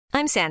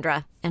I'm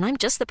Sandra, and I'm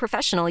just the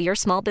professional your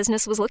small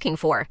business was looking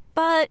for.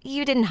 But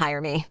you didn't hire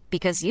me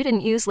because you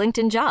didn't use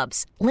LinkedIn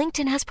Jobs.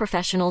 LinkedIn has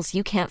professionals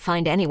you can't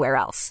find anywhere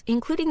else,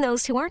 including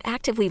those who aren't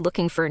actively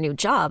looking for a new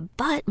job,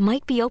 but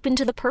might be open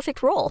to the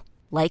perfect role,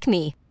 like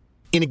me.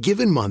 In a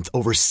given month,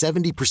 over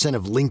 70%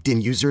 of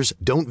LinkedIn users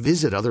don't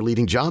visit other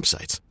leading job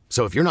sites.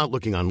 So if you're not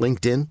looking on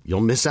LinkedIn,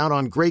 you'll miss out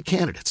on great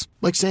candidates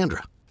like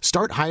Sandra.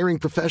 Start hiring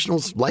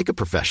professionals like a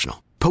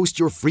professional. Post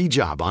your free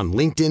job on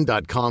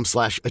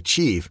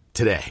linkedin.com/achieve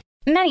today.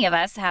 Many of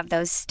us have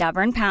those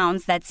stubborn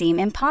pounds that seem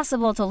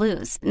impossible to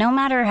lose, no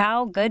matter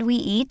how good we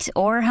eat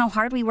or how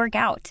hard we work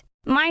out.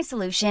 My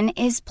solution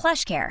is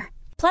PlushCare.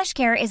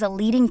 PlushCare is a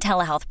leading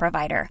telehealth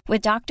provider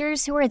with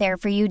doctors who are there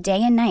for you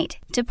day and night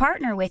to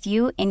partner with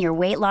you in your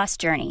weight loss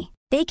journey.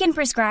 They can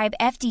prescribe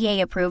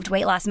FDA-approved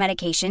weight loss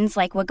medications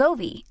like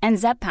Wegovy and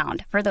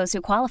Zepbound for those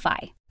who qualify.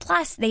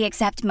 Plus, they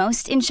accept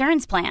most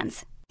insurance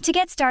plans. To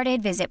get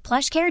started, visit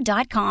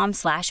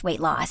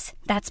plushcare.com/weightloss.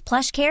 That's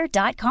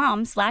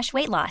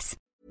plushcare.com/weightloss.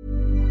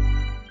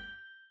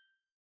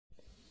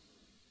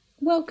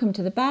 Welcome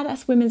to the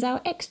Badass Women's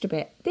Hour Extra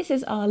Bit. This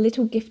is our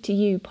little gift to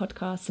you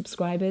podcast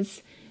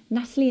subscribers.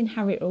 Natalie and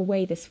Harriet are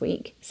away this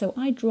week, so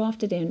I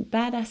drafted in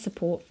badass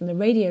support from the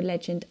radio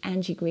legend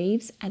Angie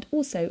Greaves and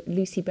also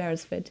Lucy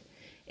Beresford.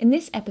 In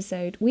this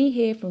episode, we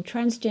hear from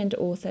transgender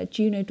author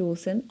Juno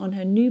Dawson on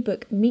her new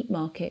book Meat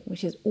Market,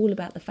 which is all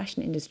about the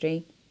fashion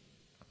industry,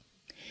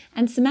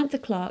 and Samantha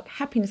Clark,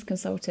 happiness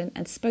consultant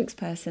and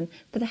spokesperson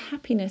for the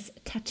Happiness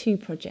Tattoo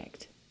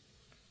Project.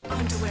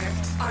 Underwear,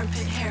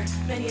 armpit hair,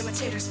 many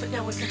imitators, but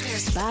no one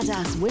compares.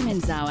 Badass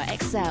Women's Hour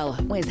XL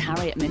with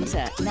Harriet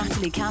Minter,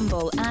 Natalie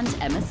Campbell and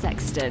Emma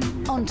Sexton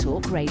on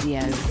Talk Radio.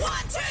 1, 2,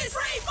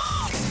 3, 4!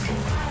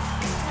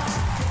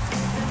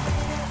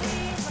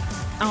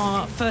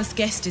 Our first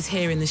guest is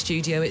here in the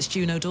studio. It's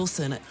Juno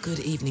Dawson. Good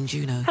evening,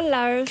 Juno.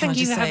 Hello, thank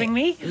you for having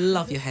me.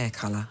 Love your hair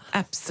colour.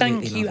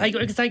 Absolutely. Thank you.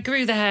 Because I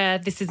grew the hair.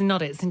 This is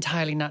not its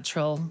entirely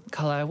natural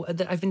colour.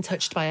 I've been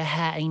touched by a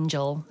hair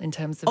angel in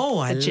terms of the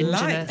gingerness.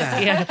 Like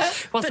that. Yeah,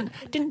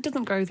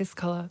 doesn't grow this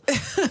colour.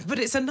 But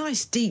it's a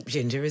nice deep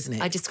ginger, isn't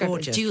it? I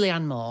described it.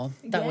 Julianne Moore.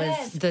 That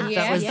was the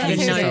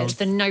Yes.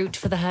 note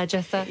for the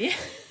hairdresser. Yeah.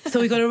 So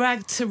we've got a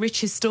rag to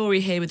riches story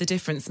here with a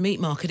difference.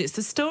 Meat Market. It's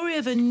the story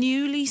of a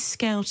newly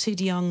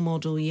scouted young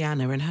model,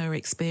 Yana, and her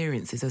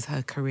experiences as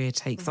her career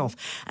takes off.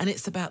 And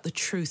it's about the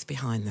truth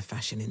behind the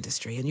fashion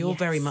industry. And you're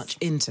very much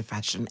into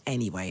fashion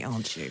anyway,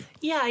 aren't you?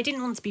 Yeah, I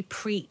didn't want to be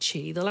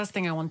preachy. The last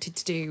thing I wanted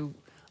to do,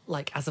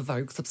 like as a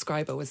Vogue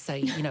subscriber, was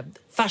say,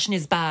 fashion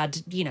is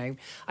bad.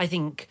 I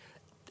think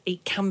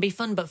it can be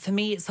fun, but for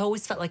me, it's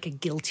always felt like a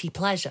guilty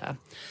pleasure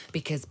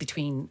because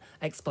between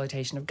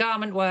exploitation of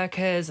garment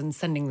workers and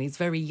sending these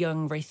very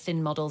young, very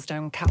thin models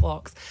down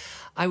catwalks,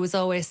 I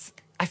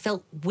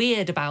felt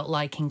weird about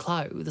liking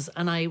clothes.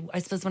 And I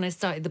suppose when I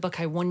started the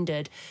book, I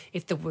wondered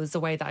if there was a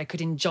way that I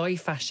could enjoy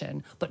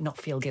fashion but not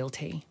feel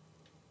guilty.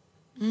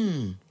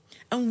 And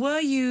were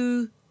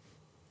you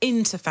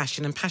into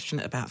fashion and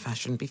passionate about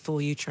fashion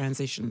before you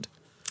transitioned?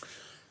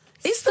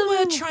 Is the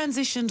word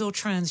transitioned or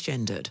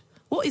transgendered?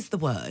 What is the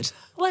word?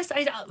 Well,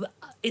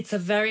 it's a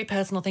very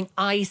personal thing.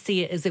 I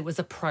see it as it was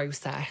a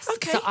process.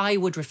 Okay. So I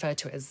would refer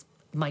to it as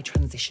my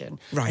transition.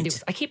 Right.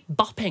 And I keep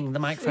bopping the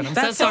microphone. I'm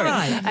That's so sorry. all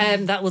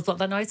right. That was what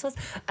that noise was.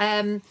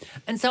 And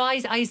so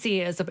I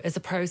see it as a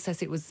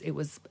process. It was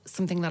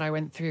something that I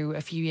went through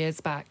a few years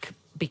back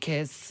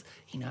because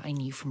I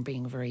knew from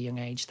being a very young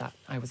age that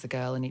I was a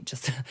girl, and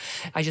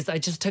I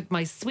just took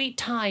my sweet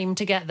time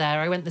to get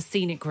there. I went the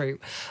scenic route.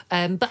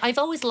 But I've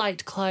always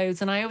liked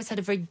clothes, and I always had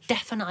a very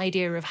definite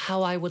idea of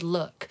how I would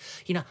look,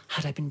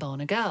 had I been born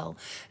a girl.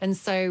 And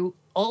so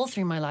all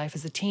through my life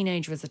as a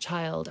teenager, as a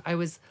child, I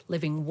was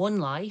living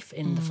one life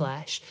in the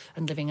flesh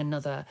and living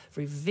another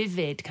very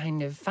vivid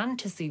kind of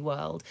fantasy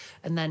world.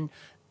 And then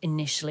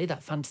initially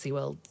that fantasy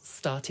world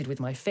started with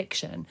my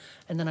fiction,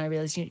 and then I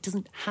realised it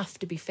doesn't have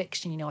to be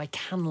fiction. I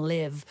can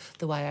live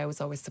the way I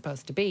was always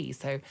supposed to be.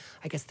 So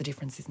I guess the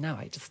difference is now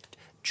I just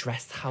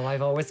dress how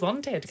I've always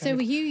wanted. So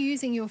were you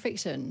using your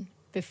fiction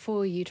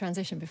before you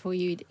transitioned, before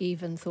you'd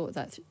even thought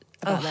that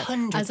about that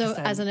 100%.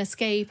 as an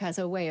escape, as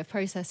a way of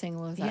processing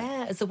all of that?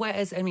 Yeah, as a way,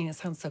 it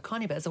sounds so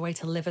corny, but as a way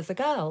to live as a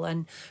girl.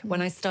 And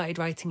when I started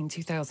writing in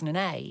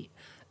 2008,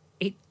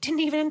 it didn't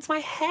even enter my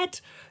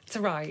head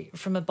to write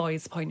from a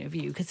boy's point of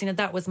view, because,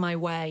 that was my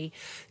way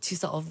to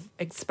sort of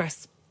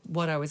express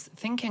what I was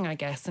thinking, I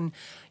guess. And,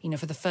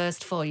 for the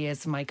first 4 years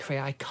of my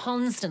career, I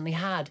constantly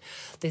had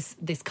this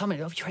comment,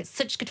 you write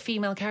such good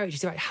female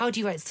characters. How do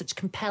you write such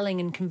compelling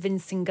and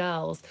convincing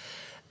girls?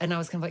 And I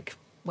was kind of like,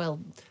 well,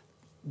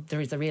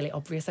 there is a really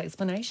obvious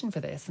explanation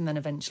for this. And then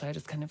eventually I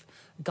just kind of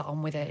got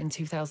on with it in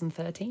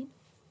 2013.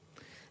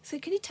 So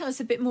can you tell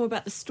us a bit more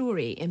about the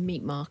story in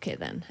Meat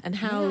Market then, and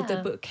how the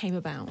book came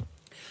about?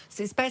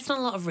 So it's based on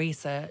a lot of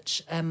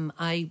research.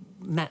 I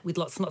met with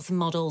lots and lots of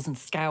models and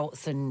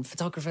scouts and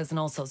photographers and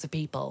all sorts of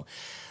people.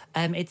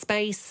 It's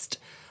based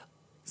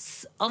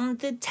on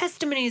the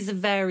testimonies of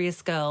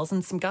various girls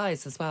and some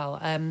guys as well.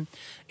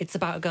 It's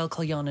about a girl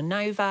called Jana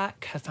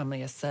Novak. Her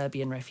family are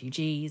Serbian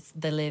refugees.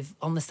 They live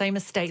on the same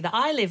estate that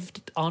I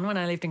lived on when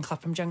I lived in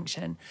Clapham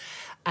Junction.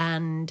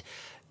 And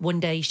one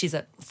day she's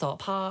at Thorpe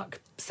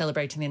Park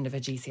celebrating the end of her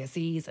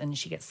GCSEs, and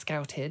she gets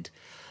scouted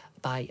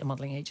by a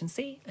modelling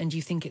agency, and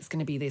you think it's going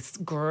to be this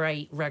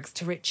great rags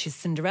to riches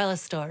Cinderella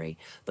story.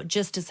 But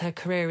just as her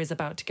career is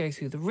about to go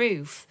through the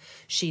roof,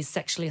 she's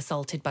sexually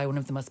assaulted by one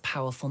of the most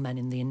powerful men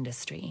in the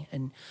industry.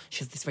 And she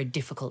has this very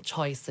difficult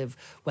choice of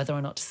whether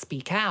or not to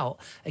speak out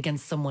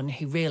against someone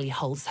who really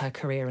holds her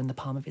career in the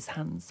palm of his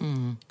hands.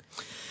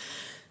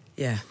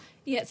 Yeah.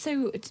 Yeah,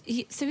 so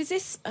is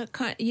this a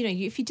kind?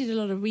 If you did a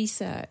lot of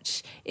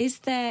research, is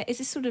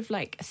this sort of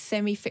like a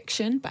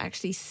semi-fiction, but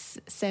actually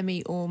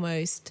semi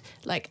almost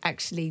like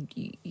actually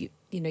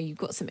you've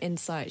got some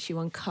insights, you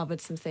uncovered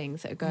some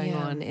things that are going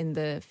on in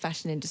the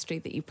fashion industry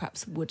that you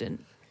perhaps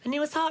wouldn't. And it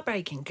was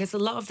heartbreaking because a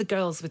lot of the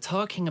girls were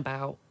talking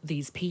about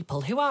these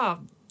people who are,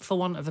 for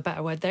want of a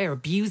better word, they're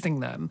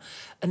abusing them.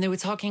 And they were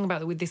talking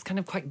about it with this kind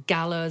of quite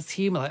gallows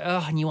humour, like,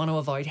 oh, and you want to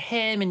avoid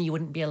him, and you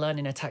wouldn't be alone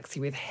in a taxi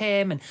with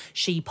him, and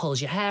she pulls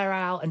your hair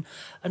out,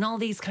 and all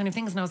these kind of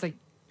things. And I was like,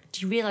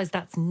 do you realise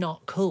that's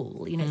not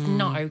cool? It's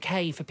not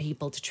okay for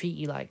people to treat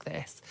you like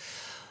this.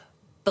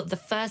 But the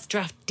first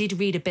draft did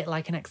read a bit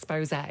like an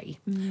expose,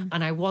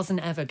 and I wasn't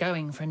ever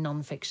going for a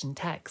non-fiction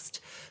text.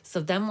 So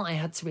then what I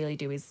had to really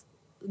do is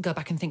go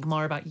back and think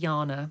more about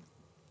Jana.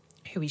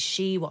 Who is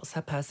she? What's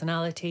her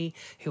personality?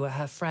 Who are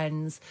her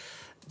friends?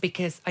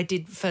 Because I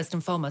did, first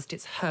and foremost,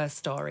 it's her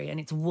story, and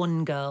it's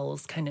one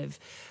girl's kind of,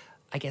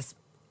 I guess,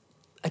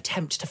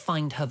 attempt to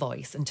find her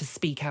voice and to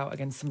speak out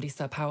against somebody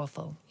so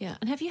powerful. Yeah.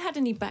 And have you had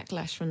any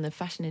backlash from the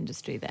fashion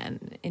industry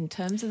then in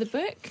terms of the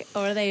book?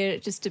 Or are they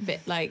just a bit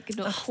like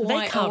not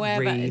quite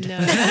aware about it? No.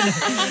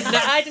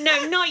 I don't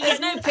know, not yet. There's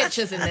no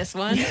pictures in this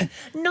one.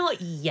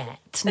 Not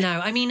yet. No.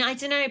 I mean, I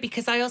don't know,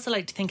 because I also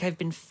like to think I've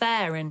been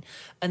fair, and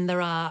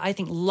there are, I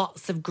think,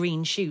 lots of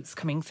green shoots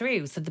coming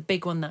through. So the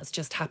big one that's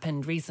just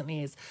happened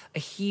recently is a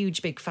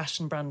huge big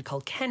fashion brand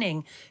called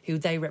Kenning, who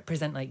they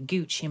represent like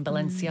Gucci and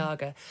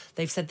Balenciaga.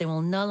 They've said they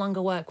will no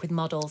longer work with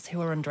models who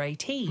are under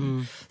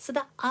 18. So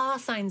there are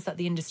signs that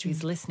the industry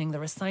is listening.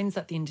 There are signs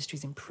that the industry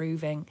is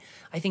improving.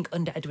 I think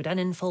under Edward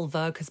Enninful,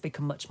 Vogue has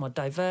become much more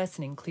diverse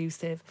and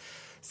inclusive.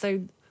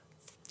 So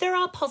there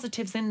are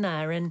positives in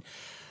there. And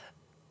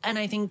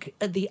I think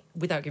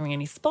without giving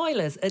any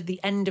spoilers, at the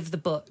end of the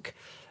book,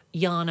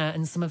 Jana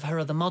and some of her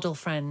other model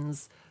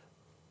friends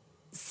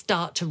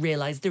start to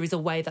realise there is a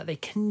way that they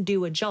can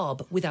do a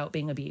job without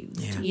being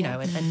abused,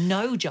 and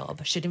no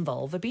job should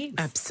involve abuse.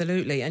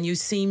 Absolutely. And you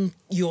seem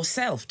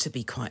yourself to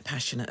be quite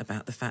passionate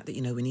about the fact that,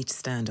 we need to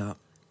stand up,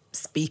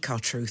 speak our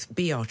truth,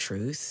 be our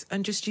truth,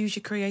 and just use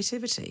your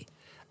creativity.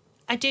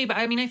 I do, but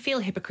I mean, I feel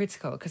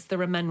hypocritical because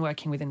there are men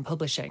working within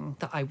publishing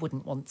that I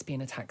wouldn't want to be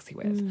in a taxi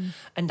with.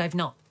 And I've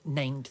not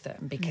named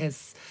them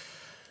because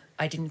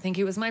I didn't think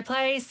it was my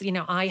place.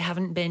 I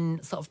haven't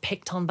been sort of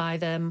picked on by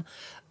them.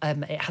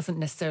 It hasn't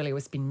necessarily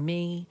always been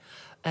me.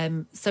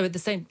 So at the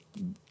same,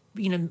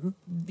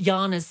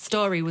 Jana's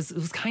story was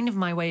kind of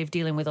my way of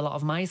dealing with a lot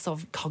of my sort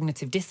of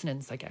cognitive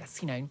dissonance, I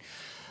guess,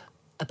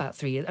 about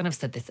 3 years, and I've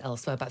said this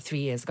elsewhere, about 3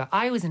 years ago,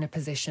 I was in a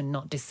position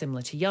not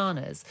dissimilar to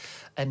Jana's,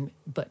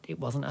 but it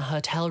wasn't a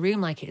hotel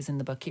room like it is in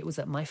the book, it was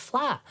at my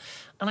flat.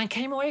 And I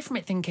came away from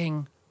it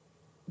thinking,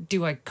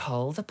 do I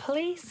call the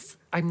police?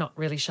 I'm not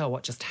really sure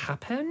what just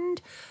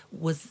happened.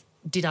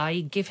 Did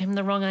I give him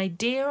the wrong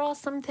idea or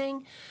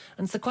something?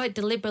 And so quite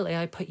deliberately,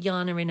 I put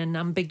Jana in an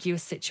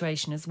ambiguous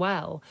situation as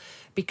well,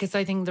 because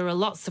I think there are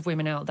lots of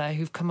women out there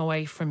who've come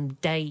away from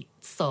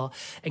dates or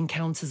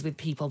encounters with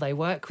people they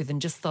work with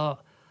and just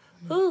thought,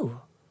 oh,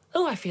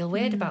 I feel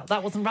weird about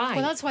that. Wasn't right.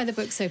 Well, that's why the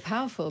book's so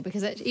powerful,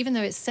 because even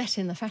though it's set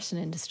in the fashion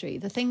industry,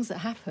 the things that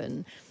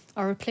happen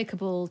are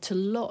applicable to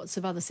lots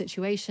of other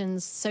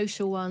situations,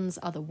 social ones,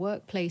 other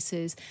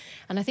workplaces.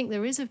 And I think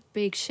there is a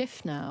big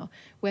shift now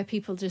where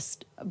people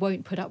just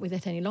won't put up with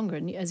it any longer.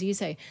 And as you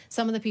say,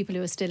 some of the people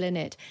who are still in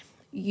it,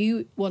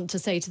 you want to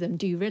say to them,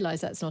 do you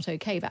realise that's not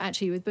okay? But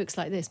actually with books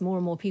like this, more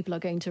and more people are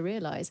going to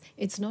realise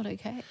it's not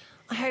okay.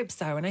 I hope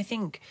so. And I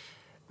think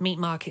Meat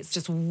Market's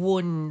just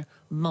one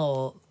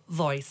more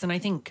voice. And I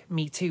think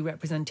Me Too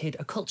represented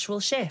a cultural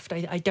shift.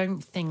 I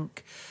don't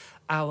think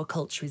our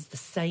culture is the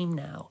same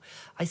now.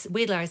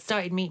 Weirdly, I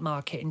started Meat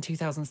Market in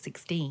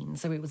 2016,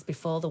 so it was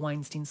before the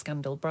Weinstein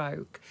scandal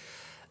broke.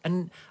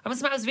 And I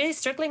was really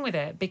struggling with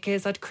it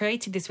because I'd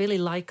created this really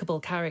likeable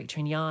character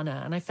in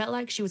Jana, and I felt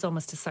like she was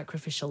almost a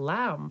sacrificial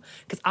lamb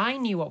because I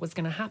knew what was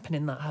going to happen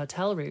in that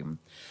hotel room.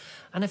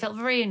 And I felt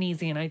very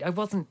uneasy and I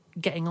wasn't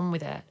getting on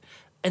with it.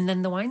 And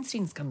then the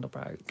Weinstein scandal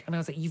broke and I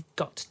was like, you've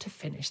got to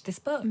finish this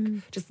book.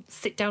 Just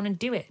sit down and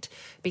do it.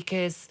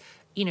 Because,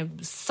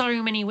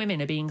 so many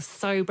women are being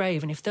so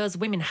brave. And if those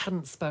women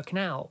hadn't spoken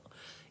out,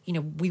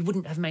 we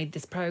wouldn't have made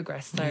this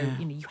progress. So,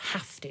 you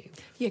have to.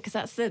 Yeah, because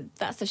that's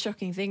the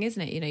shocking thing,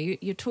 isn't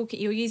it?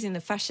 You're using the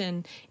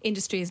fashion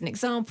industry as an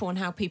example and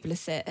how people have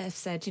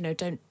said,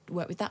 don't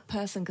work with that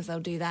person because they'll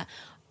do that.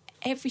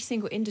 every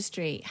single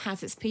industry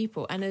has its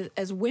people, and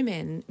as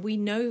women, we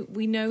know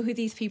who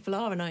these people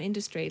are in our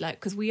industry, like,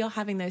 because we are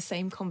having those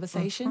same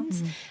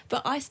conversations.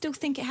 But I still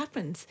think it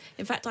happens.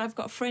 In fact, I've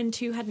got a friend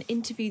who had an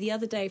interview the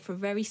other day for a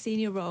very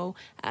senior role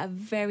at a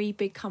very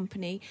big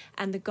company,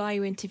 and the guy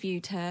who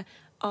interviewed her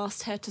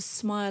asked her to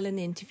smile in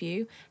the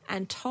interview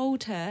and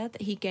told her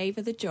that he gave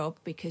her the job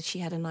because she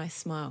had a nice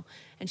smile.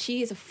 And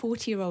she is a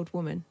 40-year-old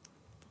woman.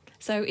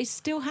 So it's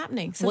still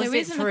happening. So was there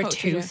it isn't for a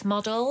culture tooth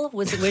model?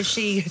 Was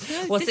she?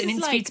 Was it an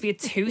interview to be a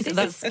tooth?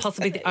 That's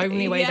possibly the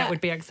only way that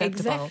would be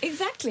acceptable.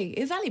 Exactly.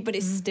 But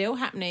it's still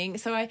happening.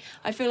 So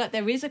I feel like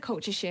there is a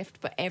culture shift,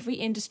 but every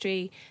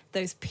industry,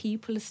 those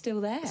people are still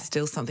there.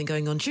 Still something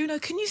going on. Juno,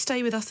 can you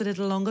stay with us a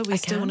little longer? We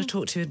still want to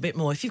talk to you a bit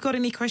more. If you've got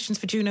any questions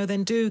for Juno,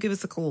 then do give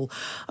us a call.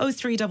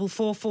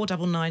 0344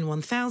 499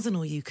 1000,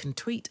 or you can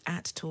tweet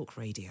at Talk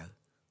Radio.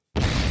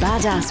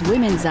 Badass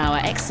Women's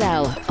Hour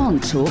XL on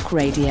Talk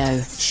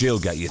Radio. She'll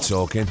get you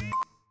talking.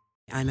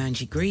 I'm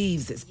Angie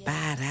Greaves. It's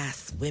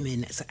Badass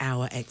Women's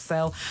Hour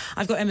XL.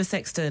 I've got Emma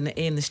Sexton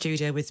in the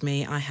studio with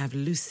me. I have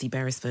Lucy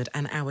Beresford,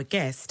 and our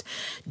guest,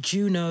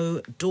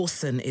 Juno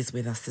Dawson, is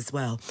with us as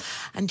well.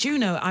 And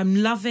Juno,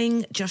 I'm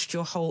loving just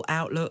your whole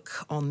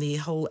outlook on the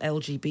whole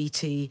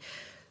LGBT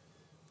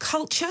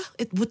culture.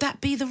 Would that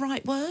be the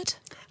right word?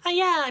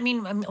 Yeah, I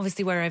mean,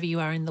 obviously wherever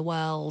you are in the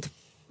world,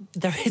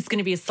 there is going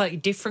to be a slightly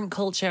different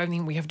culture. I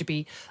mean, we have to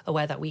be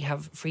aware that we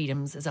have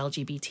freedoms as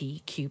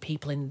LGBTQ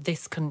people in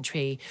this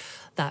country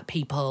that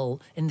people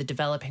in the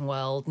developing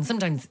world, and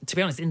sometimes, to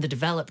be honest, in the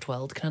developed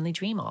world, can only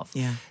dream of.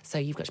 Yeah. So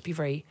you've got to be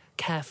very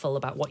careful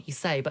about what you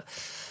say. But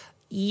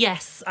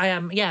yes, I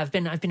am. Yeah, I've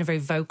been a very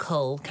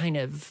vocal kind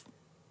of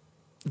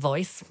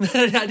voice.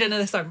 I don't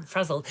know, I'm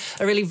frazzled.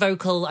 A really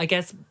vocal, I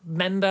guess,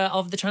 member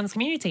of the trans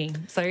community.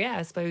 So yeah,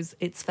 I suppose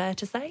it's fair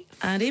to say.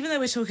 And even though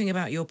we're talking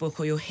about your book,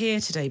 or you're here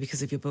today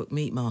because of your book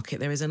Meat Market,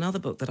 there is another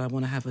book that I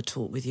want to have a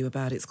talk with you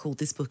about. It's called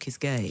This Book is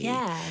Gay.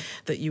 Yeah.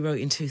 That you wrote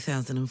in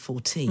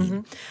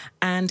 2014.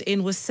 And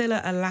in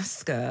Wasilla,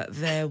 Alaska,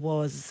 there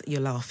was,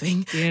 you're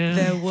laughing,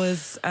 there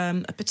was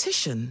a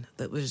petition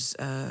that was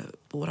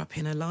brought up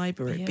in a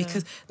library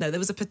because, there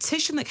was a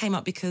petition that came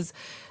up because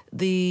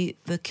the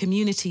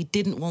community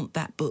didn't want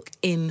that book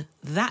in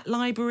that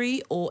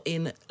library or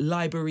in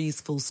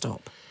libraries full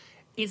stop.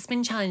 It's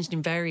been challenged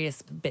in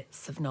various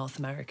bits of North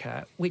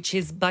America, which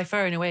is by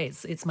far and away,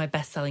 it's my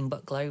best-selling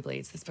book globally.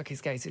 It's This Book is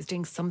Gay, so it's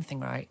doing something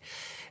right.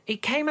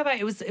 It came about,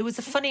 it was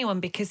a funny one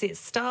because it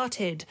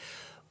started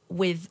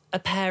with a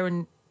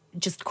parent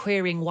just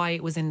querying why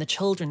it was in the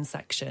children's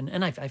section.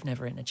 And I've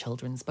never written a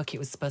children's book. It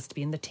was supposed to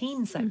be in the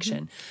teen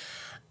section.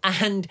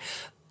 And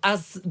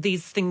as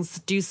these things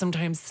do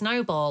sometimes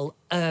snowball,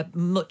 a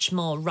much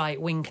more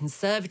right-wing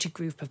conservative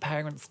group of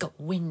parents got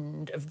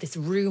wind of this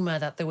rumour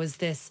that there was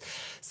this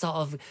sort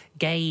of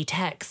gay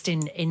text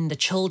in the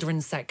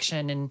children's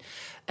section,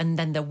 and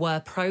then there were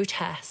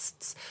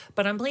protests.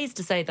 But I'm pleased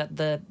to say that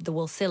the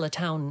Wasilla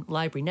Town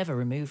Library never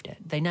removed it.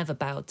 They never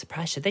bowed to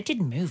pressure. They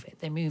didn't move it.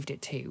 They moved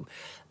it to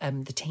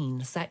the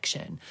teen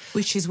section.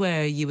 Which is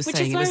where you were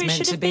saying it was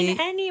meant to be.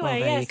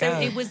 Anyway, well,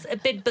 so it was a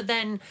bit, but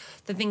then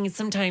the thing is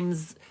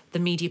sometimes the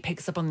media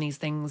picks up on these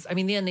things. I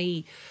mean,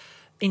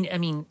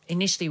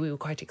 initially we were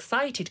quite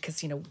excited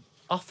because,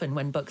 often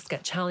when books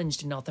get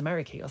challenged in North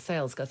America, your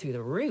sales go through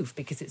the roof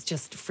because it's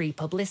just free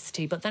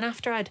publicity. But then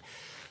after I'd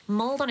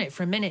mulled on it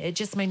for a minute, it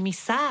just made me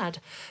sad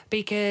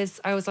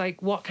because I was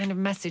like, what kind of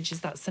message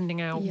is that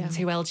sending out to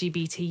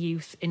LGBT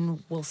youth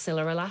in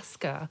Wasilla,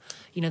 Alaska?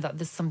 That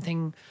there's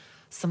something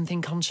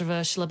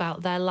controversial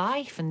about their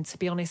life. And to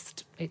be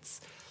honest,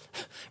 it's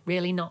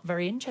really not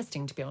very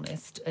interesting, to be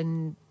honest.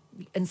 And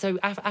so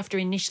after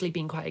initially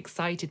being quite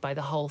excited by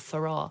the whole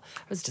furore,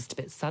 I was just a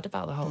bit sad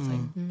about the whole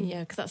thing.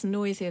 Yeah, because that's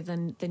noisier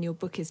than your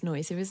book is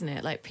noisier, isn't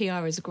it? Like,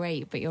 PR is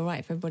great, but you're right,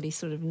 if everybody's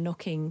sort of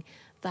knocking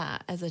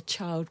that as a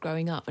child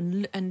growing up.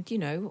 And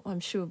I'm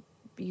sure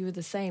you were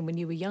the same when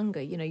you were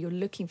younger. You're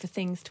looking for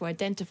things to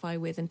identify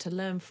with and to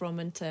learn from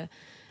and to...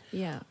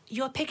 Yeah.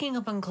 You're picking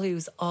up on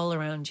clues all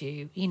around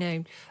you.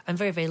 I'm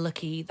very, very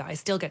lucky that I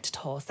still get to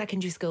tour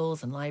secondary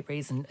schools and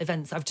libraries and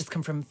events. I've just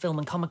come from Film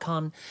and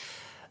Comic-Con.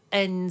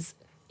 And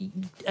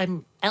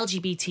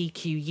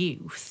LGBTQ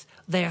youth,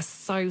 they are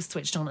so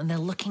switched on and they're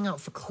looking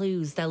out for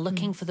clues. They're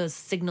looking for those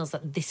signals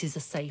that this is a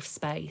safe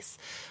space.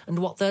 And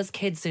what those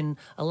kids in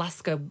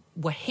Alaska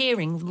were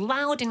hearing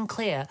loud and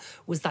clear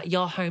was that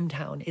your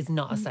hometown is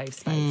not a safe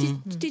space.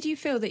 Did you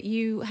feel that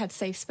you had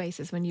safe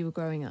spaces when you were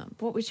growing up?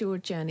 What was your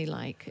journey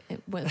like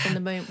from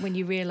the moment when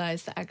you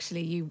realised that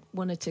actually you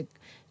wanted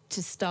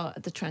to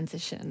start the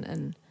transition?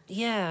 And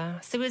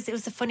yeah, so it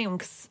was a funny one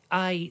because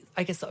I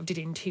guess sort of did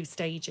it in two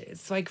stages.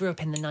 So I grew up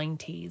in the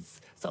 90s,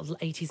 sort of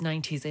 80s,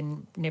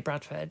 90s near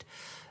Bradford,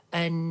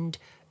 and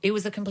it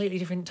was a completely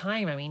different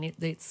time. I mean,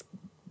 it's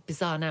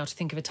bizarre now to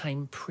think of a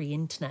time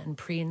pre-internet and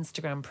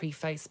pre-Instagram,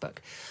 pre-Facebook,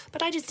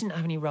 but I just didn't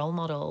have any role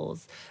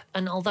models.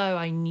 And although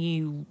I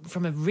knew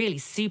from a really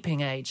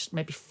souping age,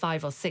 maybe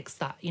 5 or 6,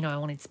 that, I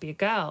wanted to be a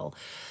girl,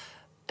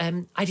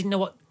 I didn't know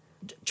what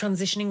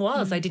transitioning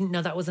was. I didn't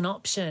know that was an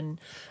option.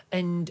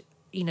 And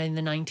you know, in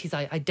the 90s,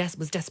 I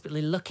was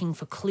desperately looking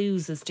for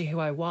clues as to who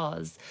I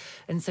was.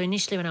 And so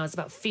initially when I was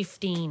about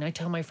 15, I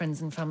told my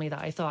friends and family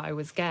that I thought I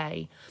was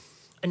gay.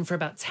 And for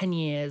about 10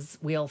 years,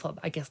 we thought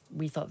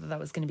that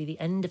was going to be the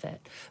end of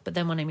it. But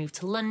then when I moved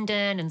to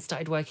London and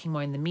started working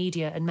more in the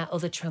media and met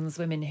other trans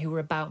women who were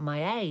about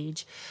my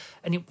age,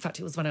 and in fact,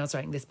 it was when I was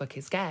writing This Book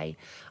Is Gay,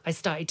 I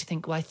started to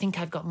think, well, I think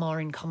I've got more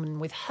in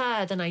common with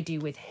her than I do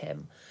with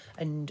him.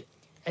 And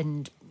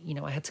you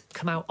know, I had to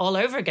come out all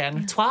over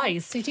again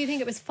twice. So do you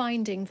think it was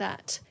finding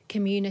that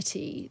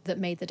community that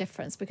made the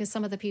difference? Because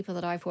some of the people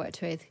that I've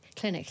worked with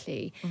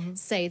clinically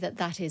say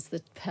that is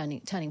the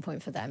turning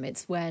point for them.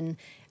 It's when,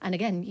 and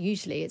again,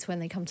 usually it's when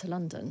they come to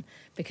London,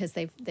 because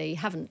they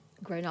haven't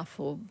grown up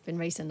or been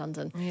raised in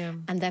London,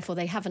 and therefore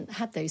they haven't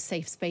had those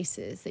safe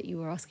spaces that you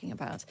were asking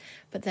about.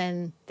 But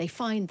then they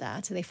find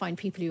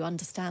people who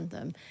understand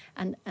them,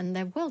 and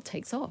their world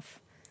takes off.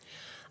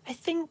 I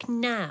think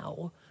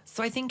now...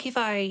 So I think if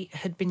I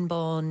had been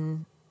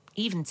born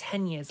even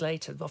 10 years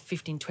later, or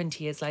 15,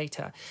 20 years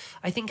later,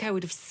 I think I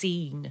would have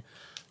seen,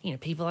 you know,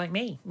 people like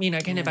me. You know,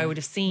 kind of, I would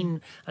have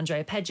seen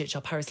Andrea Pejic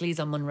or Paris Lees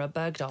or Munro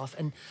Bergdorf,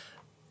 and,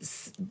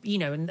 you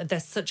know, and they're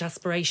such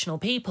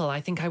aspirational people.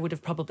 I think I would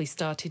have probably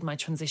started my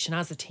transition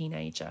as a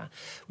teenager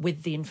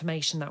with the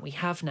information that we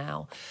have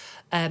now.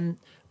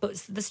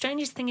 But the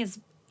strangest thing is,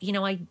 you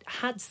know, I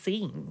had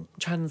seen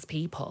trans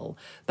people,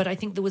 but I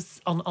think there was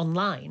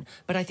online,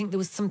 but I think there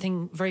was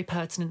something very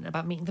pertinent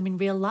about meeting them in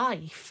real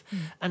life.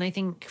 And I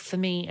think for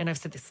me, and I've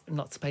said this in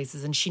lots of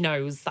places, and she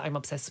knows that I'm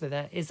obsessed with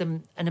it, is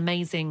an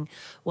amazing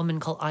woman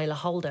called Isla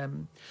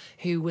Holdham,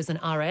 who was an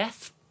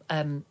RAF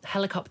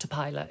helicopter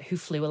pilot who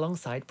flew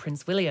alongside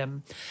Prince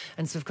William.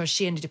 And so, of course,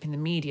 she ended up in the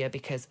media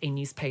because a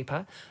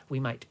newspaper, we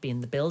might be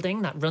in the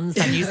building that runs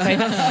that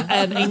newspaper,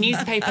 a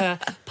newspaper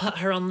put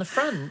her on the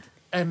front.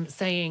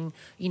 Saying,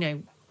 you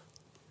know,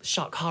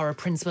 shock horror,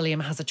 Prince William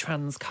has a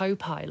trans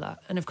co-pilot.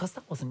 And of course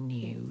that wasn't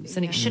news,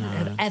 and it shouldn't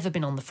have ever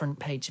been on the front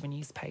page of a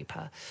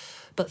newspaper.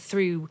 But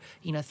through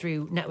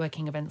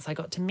networking events, I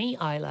got to meet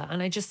Isla,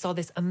 and I just saw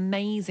this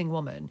amazing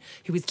woman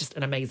who was just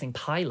an amazing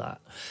pilot,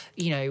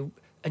 you know,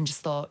 and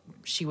just thought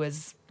she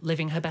was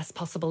living her best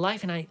possible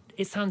life. And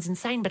it sounds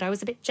insane, but I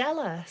was a bit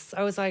jealous.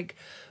 I was like,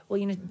 well,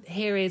 you know,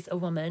 here is a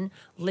woman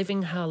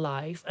living her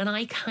life, and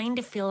I kind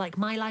of feel like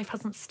my life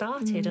hasn't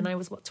started, and I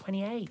was,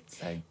 28?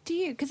 So do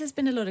you, because there's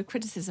been a lot of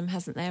criticism,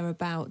 hasn't there,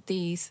 about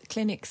these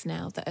clinics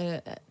now that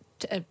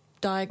are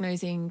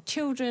diagnosing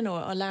children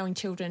or allowing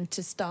children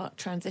to start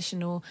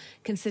transition or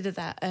consider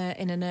that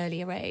in an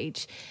earlier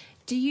age.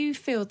 Do you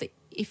feel that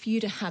if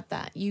you'd have had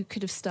that, you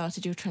could have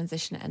started your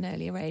transition at an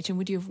earlier age, and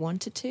would you have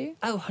wanted to?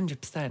 Oh,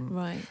 100%.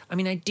 Right. I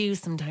mean, I do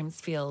sometimes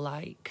feel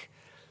like,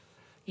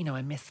 you know,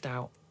 I missed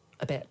out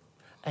a bit.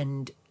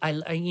 And I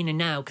you know,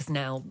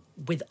 now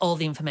with all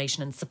the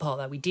information and support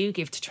that we do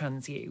give to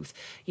trans youth,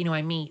 you know,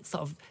 I meet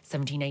sort of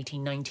 17,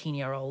 18,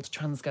 19-year-old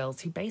trans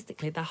girls who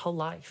basically their whole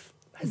life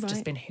has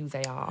just been who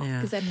they are.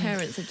 Because their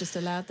parents have just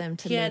allowed them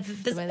to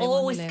live the way they want to live. There's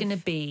always going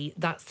to be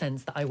that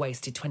sense that I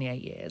wasted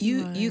 28 years.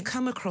 You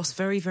come across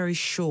very, very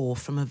sure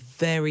from a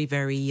very,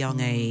 very young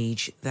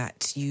age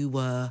that you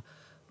were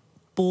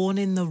born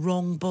in the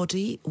wrong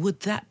body. Would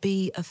that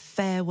be a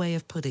fair way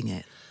of putting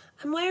it?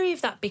 I'm wary of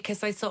that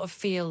because I sort of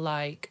feel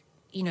like,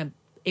 you know,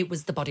 it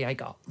was the body I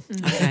got.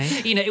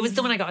 Okay. You know, it was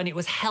the one I got, and it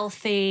was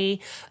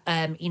healthy.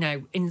 You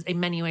know, in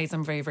many ways,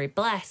 I'm very, very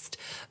blessed.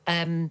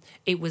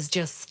 It was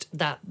just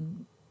that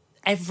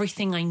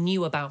everything I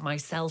knew about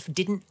myself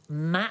didn't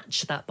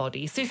match that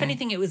body. So if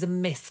anything, it was a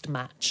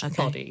mismatch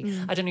body.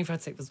 I don't know if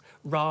I'd say it was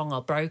wrong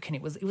or broken.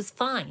 It was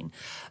fine.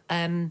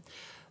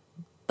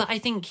 But I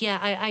think,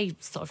 I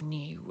sort of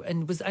knew,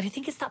 and I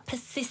think it's that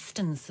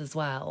persistence as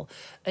well.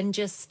 And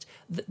just,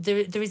 there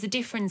is a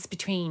difference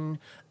between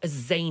a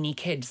zany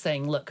kid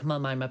saying, look,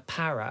 Mum, I'm a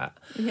parrot,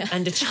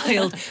 and a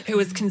child who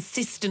has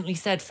consistently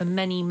said for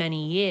many,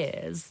 many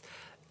years,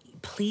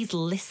 please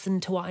listen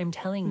to what I'm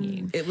telling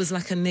you. It was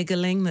like a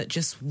niggling that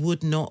just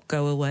would not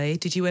go away.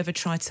 Did you ever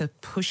try to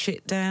push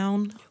it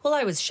down? Well,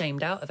 I was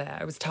shamed out of it.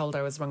 I was told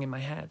I was wrong in my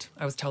head.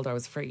 I was told I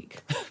was a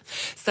freak.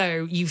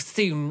 So you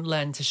soon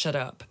learn to shut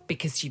up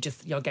because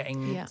you're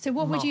getting So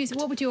what mocked.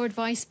 would your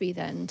advice be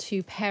then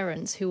to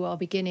parents who are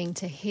beginning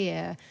to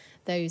hear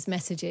those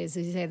messages,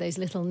 as you say, those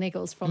little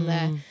niggles from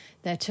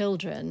their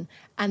children,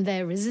 and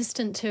they're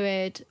resistant to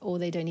it, or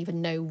they don't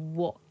even know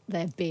what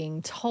they're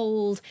being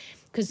told?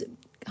 Because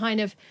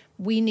kind of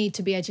we need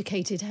to be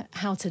educated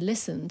how to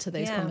listen to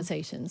those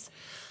conversations.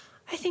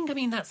 I think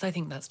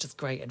that's just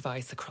great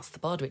advice across the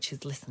board, which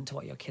is listen to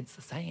what your kids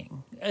are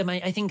saying.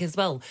 I think as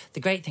well, the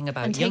great thing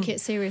about and take it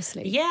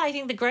seriously. Yeah, I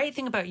think the great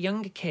thing about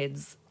younger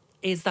kids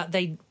is that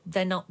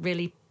they're not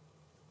really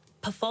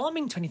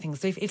performing to anything.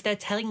 So if they're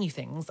telling you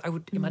things, I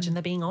would imagine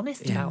they're being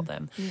honest about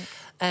them.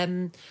 Yeah.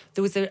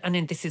 There was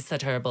and this is so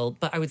terrible,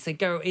 but I would say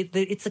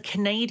it's a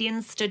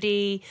Canadian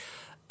study.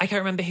 I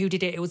can't remember who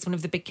did it. It was one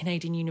of the big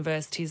Canadian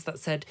universities that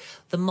said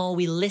the more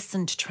we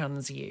listen to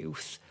trans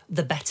youth,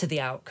 the better the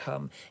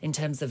outcome in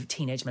terms of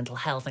teenage mental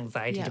health,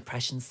 anxiety,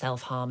 depression,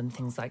 self-harm and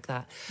things like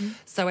that.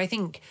 So I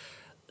think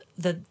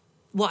that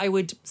what I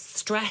would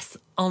stress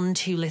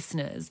onto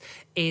listeners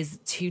is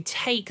to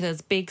take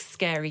those big,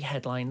 scary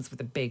headlines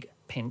with a big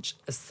pinch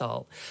of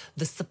salt.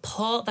 The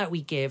support that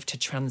we give to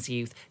trans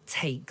youth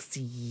takes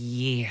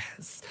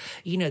years.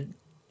 You know,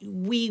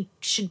 we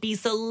should be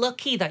so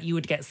lucky that you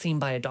would get seen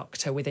by a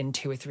doctor within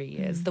 2 or 3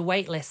 years. The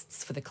wait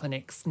lists for the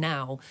clinics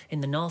now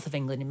in the north of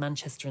England, in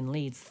Manchester and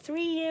Leeds,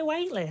 3-year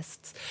wait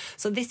lists.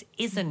 So this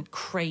isn't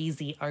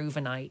crazy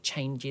overnight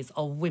changes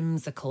or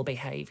whimsical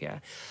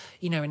behaviour,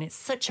 you know, and it's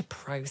such a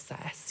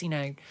process. You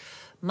know,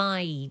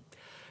 my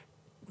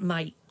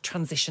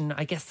transition,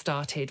 I guess,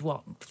 started,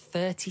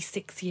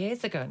 36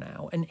 years ago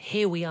now. And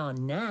here we are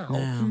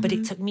now. But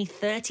it took me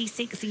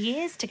 36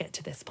 years to get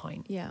to this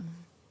point. Yeah.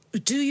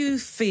 Do you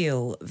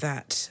feel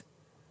that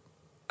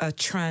a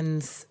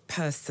trans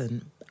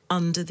person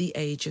under the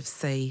age of,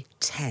 say,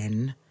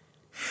 10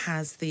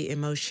 has the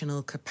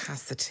emotional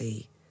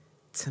capacity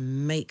to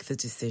make the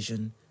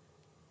decision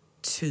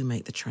to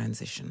make the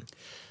transition?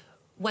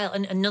 Well,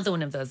 and another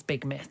one of those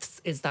big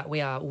myths is that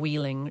we are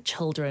wheeling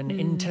children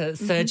into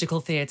surgical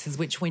theatres,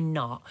 which we're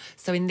not.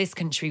 So in this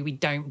country, we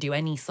don't do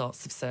any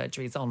sorts of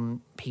surgeries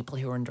on people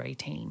who are under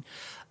 18.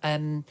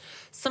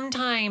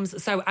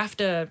 Sometimes, so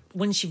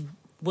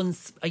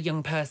once a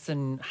young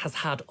person has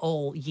had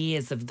all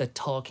years of the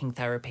talking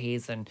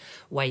therapies and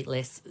wait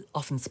lists,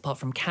 often support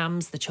from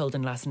CAMHS, the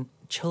Children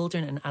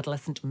and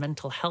Adolescent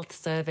Mental Health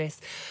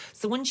Service.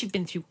 So once you've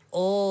been through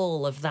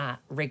all of that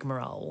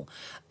rigmarole,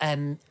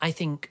 I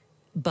think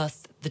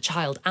both the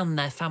child and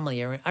their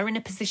family are in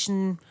a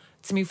position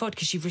to move forward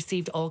because you've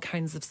received all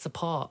kinds of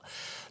support.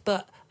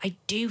 But I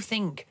do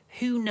think,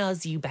 who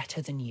knows you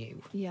better than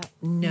you? Yeah.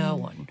 No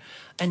one.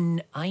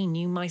 And I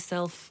knew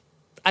myself.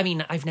 I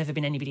mean, I've never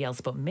been anybody else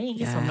but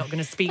me, so I'm not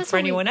going to speak for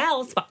anyone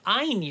else, but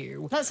I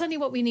knew. That's only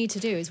what we need to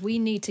do, is we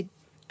need to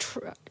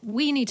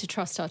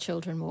trust our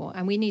children more,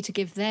 and we need to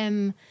give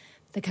them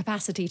the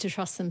capacity to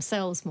trust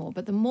themselves more.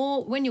 But the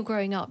more, when you're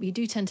growing up, you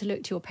do tend to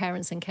look to your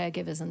parents and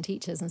caregivers and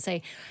teachers and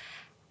say,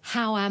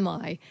 how am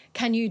I?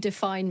 Can you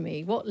define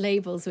me? What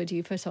labels would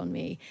you put on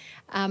me?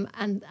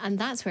 And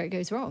that's where it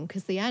goes wrong,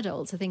 because the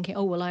adults are thinking,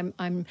 oh, well,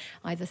 I'm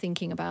either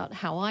thinking about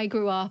how I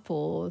grew up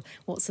or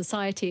what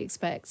society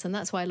expects, and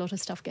that's why a lot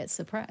of stuff gets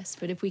suppressed.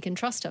 But if we can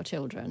trust our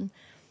children,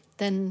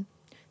 then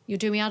you're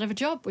doing me out of a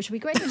job, which would be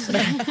great.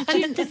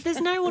 And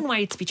there's no one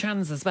way to be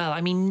trans as well.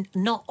 I mean,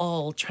 not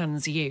all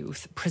trans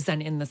youth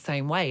present in the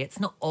same way. It's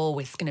not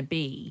always going to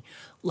be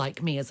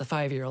like me as a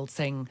 5-year-old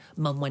saying,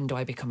 Mum, when do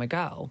I become a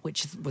girl?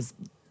 Which was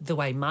the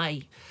way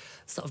my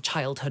sort of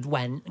childhood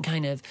went,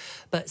 kind of.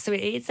 But so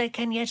it's,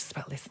 again, just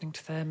about listening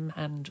to them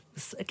and,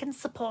 again,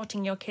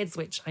 supporting your kids,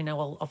 which I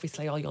know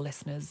obviously all your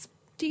listeners,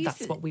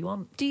 that's what we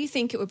want. Do you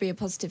think it would be a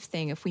positive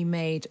thing if we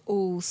made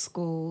all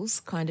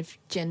schools kind of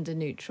gender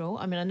neutral?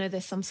 I mean, I know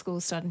there's some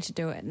schools starting to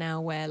do it now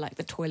where, like,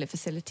 the toilet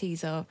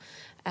facilities are,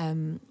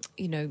 for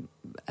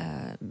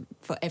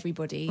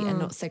everybody and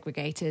not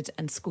segregated,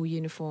 and school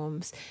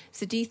uniforms.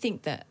 So do you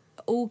think that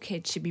all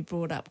kids should be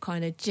brought up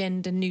kind of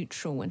gender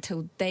neutral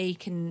until they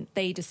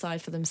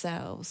decide for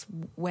themselves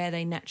where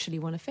they naturally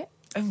want to fit?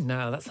 Oh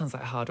no, that sounds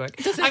like hard work.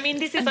 This is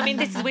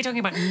we're talking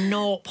about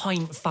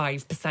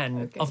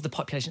 0.5% of the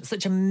population. It's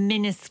such a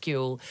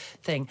minuscule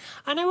thing.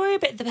 And I worry a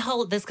bit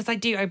because I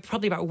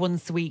probably about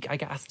once a week I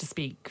get asked to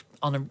speak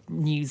on a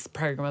news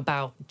programme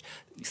about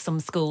some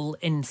school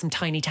in some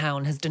tiny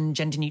town has done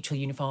gender neutral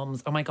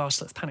uniforms. Oh my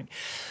gosh, let's panic.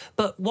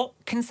 But what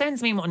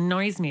concerns me and what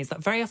annoys me is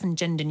that very often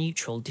gender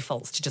neutral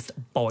defaults to just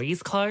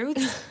boys'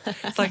 clothes.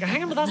 It's like,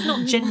 hang on, but that's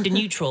not gender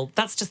neutral.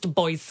 That's just a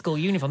boys' school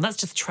uniform. That's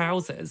just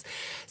trousers.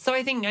 So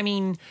I think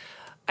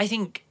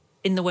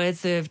in the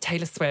words of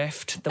Taylor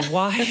Swift, the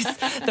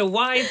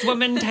wise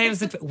woman Taylor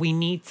Swift, we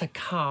need to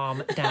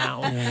calm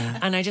down. Yeah.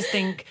 And I just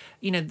think,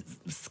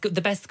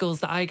 the best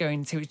schools that I go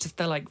into, it's just,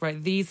 they're like,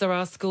 right, these are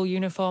our school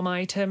uniform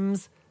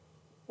items.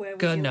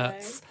 Go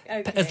nuts.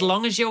 Okay. As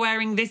long as you're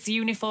wearing this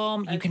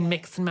uniform, you can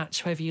mix and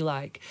match however you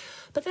like.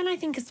 But then I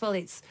think as well,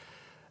 it's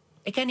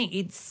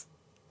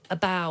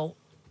about,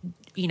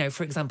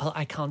 for example,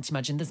 I can't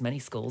imagine there's many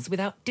schools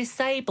without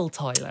disabled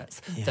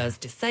toilets. Yeah. Those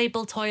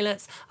disabled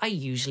toilets are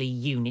usually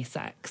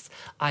unisex.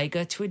 I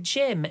go to a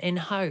gym in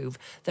Hove.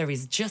 There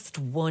is just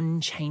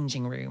one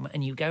changing room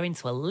and you go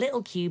into a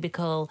little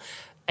cubicle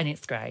and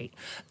it's great.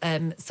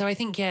 So I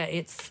think,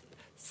 it's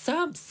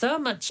so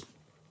much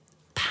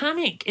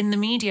panic in the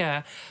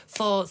media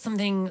for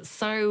something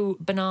so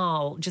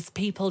banal, just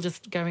people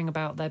just going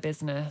about their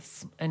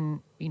business and,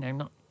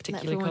 not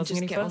particularly causing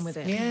any fuss. Get on with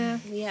it.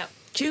 Yeah.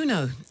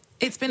 Juno,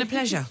 it's been a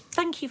pleasure.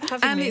 Thank you for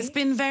having me. And it's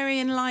been very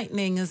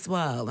enlightening as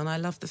well. And I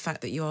love the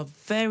fact that you are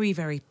very,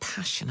 very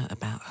passionate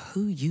about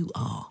who you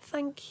are.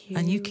 Thank you.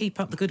 And you keep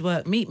up the good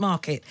work. Meat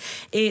Market.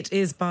 It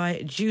is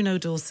by Juno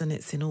Dawson.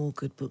 It's in all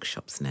good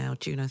bookshops now.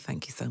 Juno,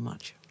 thank you so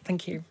much.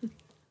 Thank you.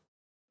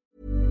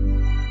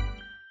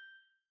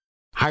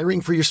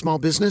 Hiring for your small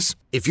business?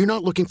 If you're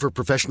not looking for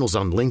professionals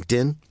on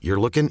LinkedIn, you're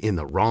looking in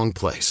the wrong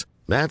place.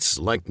 That's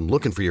like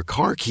looking for your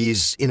car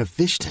keys in a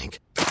fish tank.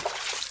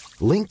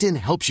 LinkedIn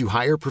helps you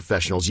hire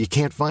professionals you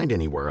can't find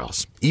anywhere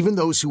else, even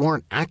those who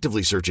aren't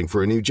actively searching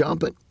for a new job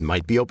but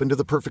might be open to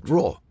the perfect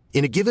role.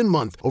 In a given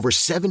month, over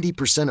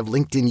 70% of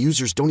LinkedIn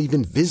users don't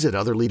even visit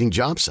other leading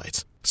job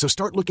sites. So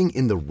start looking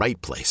in the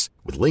right place.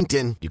 With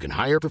LinkedIn, you can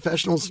hire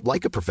professionals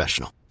like a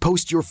professional.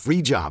 Post your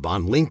free job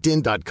on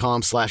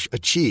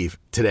linkedin.com/achieve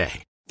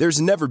today.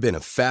 There's never been a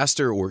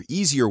faster or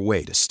easier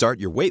way to start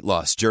your weight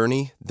loss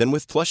journey than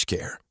with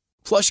PlushCare.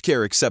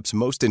 PlushCare accepts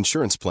most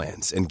insurance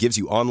plans and gives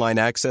you online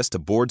access to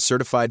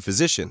board-certified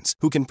physicians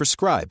who can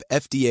prescribe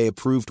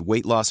FDA-approved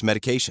weight loss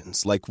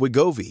medications like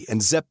Wegovy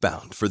and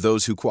Zepbound for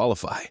those who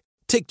qualify.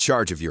 Take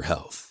charge of your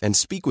health and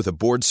speak with a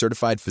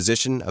board-certified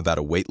physician about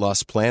a weight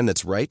loss plan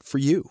that's right for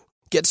you.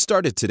 Get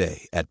started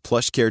today at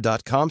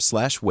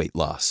plushcare.com/weight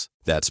loss.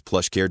 That's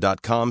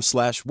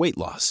plushcare.com/weight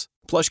loss.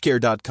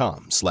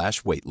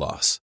 plushcare.com/weight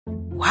loss.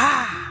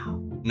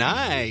 Wow.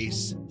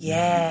 Nice.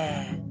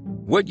 Yeah.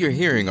 What you're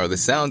hearing are the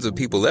sounds of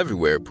people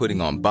everywhere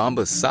putting on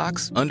Bombas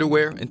socks,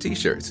 underwear, and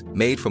T-shirts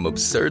made from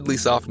absurdly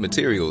soft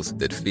materials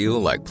that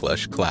feel like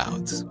plush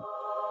clouds.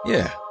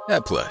 Yeah,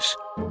 that plush.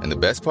 And the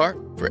best part?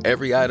 For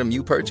every item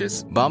you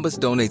purchase, Bombas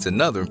donates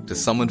another to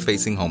someone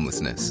facing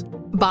homelessness.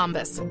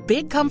 Bombas.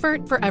 Big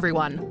comfort for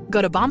everyone.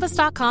 Go to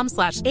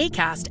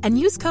bombas.com/ACAST and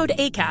use code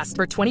ACAST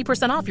for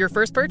 20% off your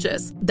first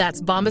purchase. That's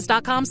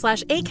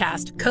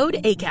bombas.com/ACAST. Code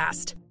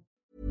ACAST.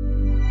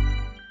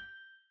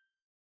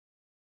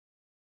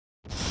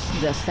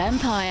 The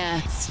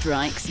Fempire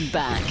Strikes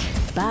Back.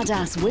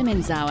 Badass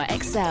Women's Hour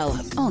XL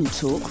on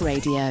Talk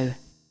Radio.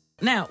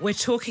 Now, we're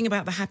talking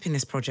about the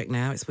Happiness Project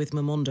now. It's with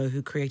Momondo,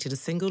 who created a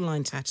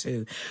single-line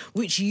tattoo,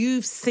 which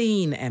you've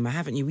seen, Emma,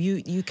 haven't you?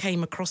 You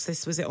came across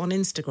this, was it on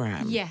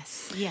Instagram?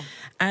 Yes, yeah.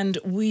 And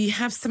we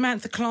have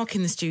Samantha Clark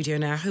in the studio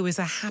now, who is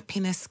a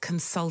happiness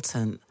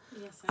consultant.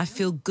 I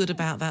feel good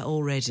about that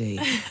already.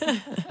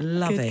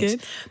 Love it.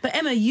 Good. But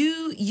Emma,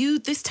 you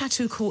this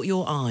tattoo caught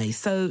your eye.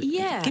 So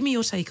give me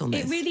your take on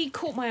this. It really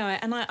caught my eye.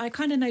 And I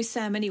kind of know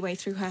Sam anyway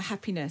through her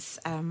happiness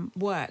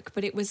work.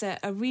 But it was a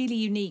really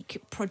unique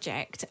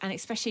project, and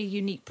especially a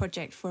unique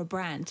project for a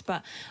brand.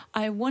 But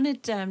I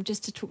wanted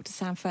just to talk to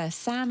Sam first.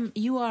 Sam,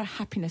 you are a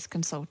happiness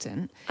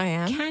consultant. I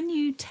am. Can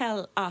you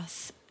tell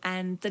us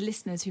and the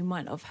listeners who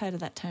might not have heard of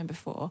that term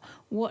before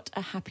what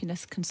a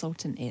happiness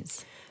consultant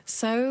is?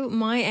 So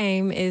my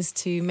aim is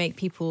to make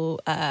people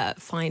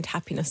find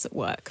happiness at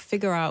work,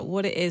 figure out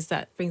what it is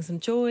that brings them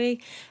joy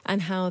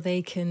and how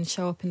they can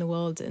show up in the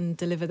world and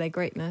deliver their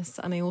greatness.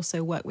 And I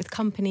also work with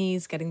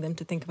companies, getting them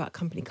to think about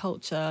company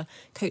culture,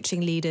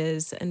 coaching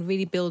leaders and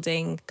really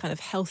building kind of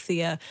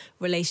healthier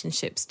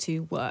relationships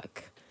to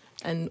work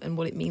and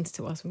what it means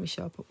to us when we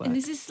show up at work. And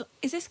is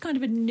this kind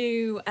of a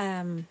new...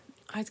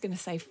 I was going to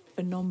say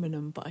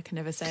phenomenon, but I can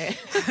never say it.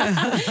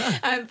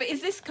 But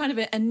is this kind of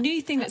a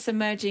new thing that's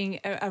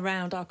emerging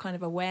around our kind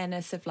of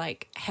awareness of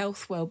like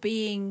health,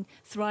 well-being,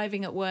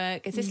 thriving at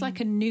work? Is this like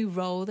a new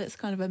role that's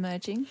kind of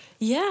emerging?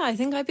 Yeah, I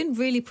think I've been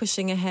really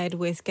pushing ahead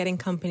with getting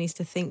companies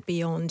to think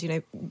beyond,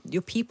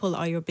 your people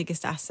are your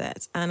biggest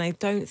asset. And I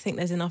don't think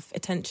there's enough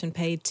attention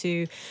paid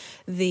to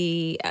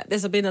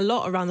there's been a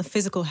lot around the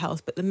physical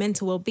health, but the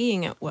mental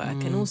well-being at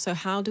work. And also,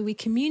 how do we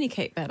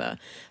communicate better?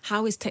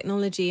 How is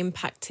technology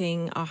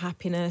impacting our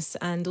happiness?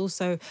 And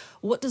also,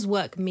 what does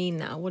work mean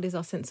now? What is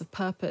our sense of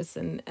purpose?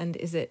 And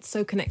is it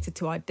so connected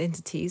to our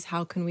identities?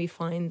 How can we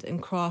find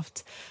and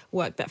craft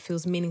work that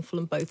feels meaningful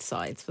on both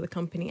sides for the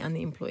company and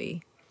the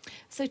employee?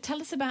 So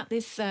tell us about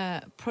this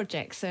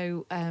project.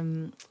 So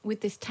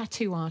with this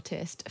tattoo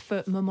artist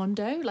for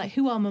Momondo, like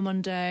who are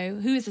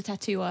Momondo? Who is the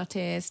tattoo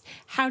artist?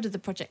 How did the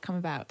project come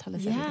about? Tell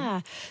us everything.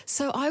 Yeah.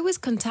 So I was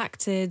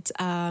contacted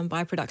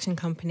by a production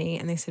company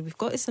and they said, we've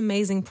got this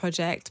amazing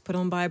project put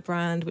on by a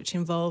brand which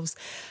involves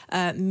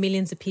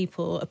millions of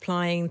people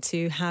applying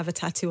to have a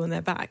tattoo on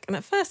their back. And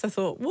at first I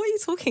thought, what are you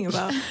talking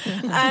about?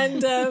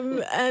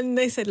 and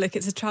they said, look,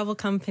 it's a travel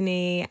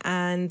company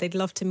and they'd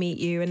love to meet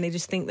you. And they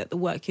just think that the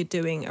work you're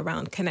doing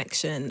around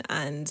connection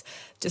and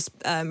just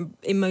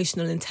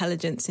emotional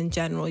intelligence in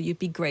general, you'd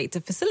be great to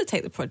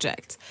facilitate the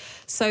project.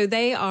 So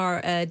they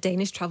are a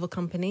Danish travel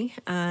company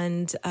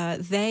and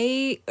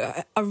they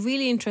are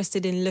really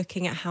interested in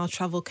looking at how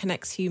travel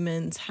connects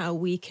humans, how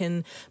we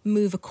can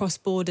move across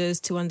borders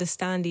to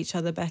understand each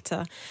other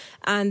better.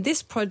 And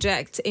this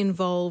project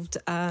involved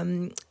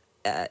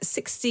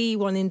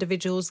 61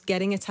 individuals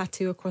getting a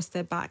tattoo across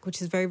their back,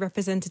 which is very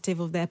representative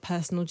of their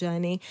personal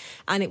journey.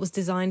 And it was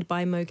designed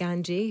by Mo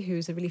Ganji,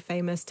 who's a really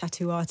famous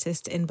tattoo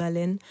artist in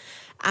Berlin.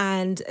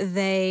 And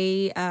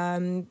I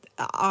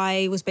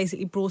was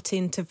basically brought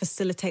in to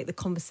facilitate the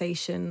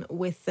conversation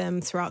with them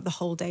throughout the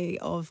whole day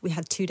we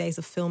had 2 days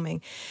of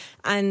filming.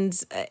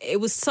 And it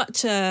was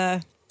such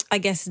a, I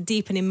guess,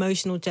 deep and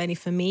emotional journey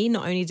for me.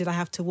 Not only did I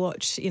have to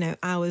watch,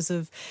 hours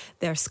of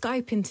their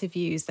Skype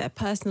interviews, their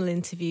personal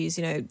interviews,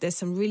 there's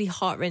some really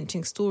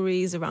heart-wrenching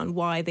stories around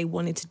why they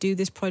wanted to do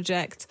this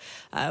project,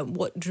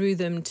 what drew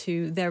them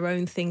to their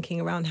own thinking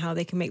around how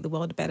they can make the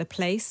world a better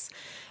place.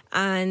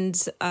 And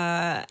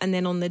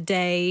then on the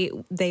day,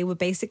 they were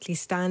basically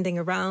standing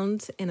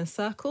around in a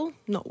circle,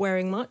 not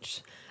wearing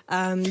much,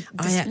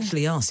 I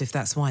actually asked if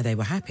that's why they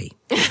were happy.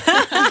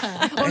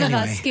 All of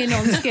that skin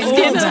on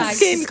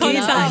skin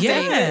contact,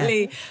 Yeah.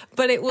 definitely.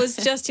 But it was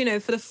just,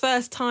 for the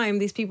first time,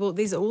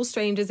 these are all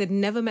strangers they'd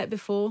never met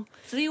before.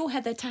 So they all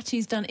had their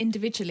tattoos done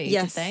individually,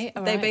 Yes, did they?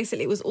 All they right.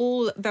 basically, it was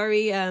all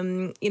very,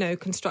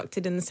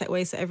 constructed in the set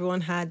way. So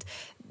everyone had,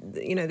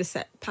 the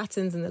set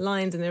patterns and the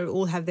lines, and they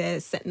all have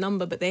their set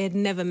number, but they had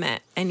never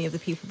met any of the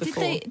people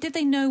before. Did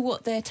they know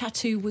what their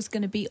tattoo was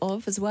going to be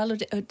of as well, or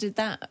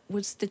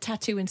was the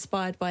tattoo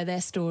inspired by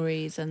their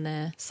stories and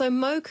their? So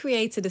Mo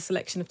created a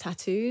selection of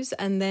tattoos,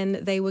 and then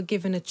they were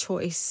given a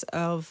choice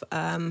of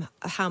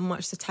how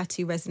much the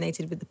tattoo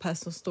resonated with the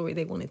personal story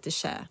they wanted to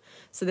share.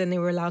 So then they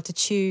were allowed to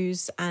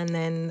choose, and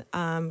then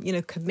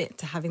commit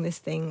to having this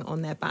thing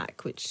on their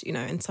back, which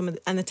and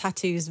the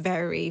tattoos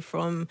vary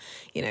from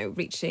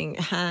reaching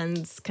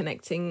hands,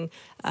 connecting.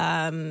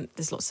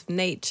 There's lots of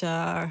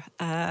nature,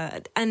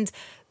 and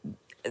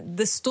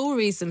the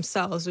stories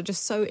themselves were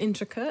just so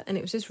intricate, and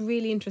it was just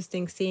really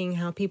interesting seeing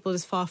how people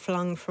as far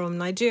flung from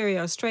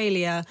Nigeria,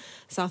 Australia,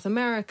 South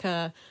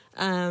America,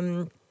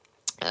 Canada,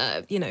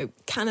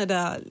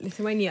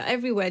 Lithuania,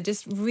 everywhere,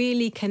 just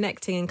really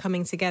connecting and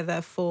coming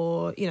together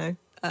for,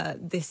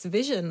 this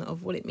vision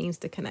of what it means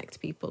to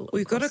connect people.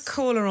 We've got a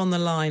caller on the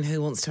line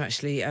who wants to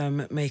actually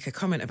make a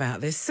comment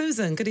about this.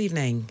 Susan, good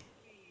evening.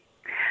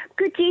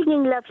 Good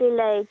evening, lovely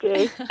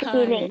lady. Good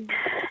evening.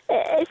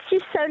 It's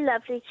just so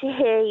lovely to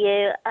hear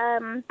you.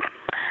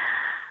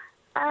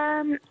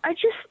 I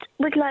just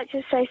would like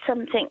to say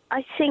something.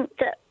 I think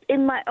that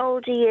in my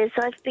older years,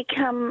 I've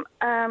become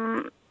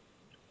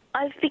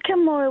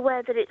more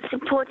aware that it's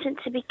important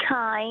to be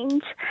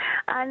kind,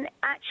 and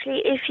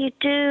actually, if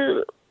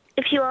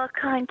you are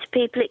kind to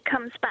people, it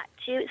comes back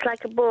to you. It's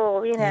like a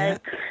ball, Yeah.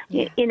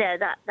 You know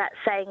that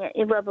saying,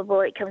 a rubber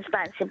ball, it comes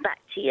bouncing back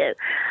to you.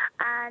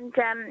 And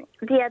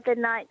the other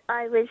night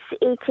I was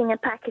eating a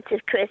packet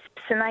of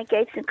crisps, and I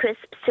gave some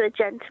crisps to a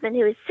gentleman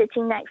who was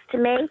sitting next to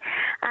me,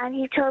 and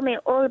he told me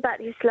all about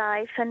his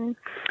life. And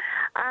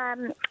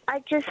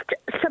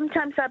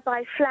sometimes I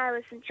buy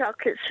flowers and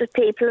chocolates for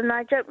people, and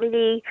I don't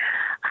really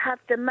have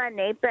the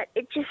money, but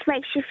it just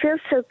makes you feel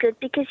so good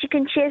because you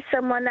can cheer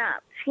someone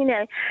up, and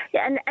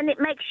it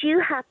makes you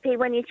happy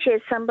when you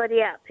cheer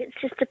somebody up. It's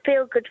just a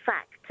feel-good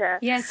factor.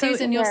 Yeah,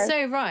 Susan, you're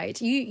so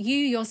right. You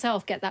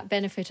yourself get that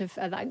benefit of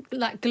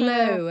that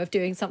glow of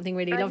doing something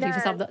really lovely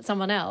for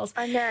someone else.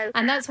 I know.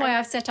 And that's why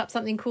I've set up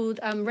something called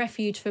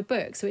Refuge for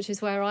Books, which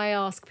is where I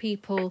ask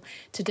people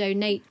to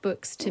donate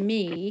books to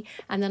me,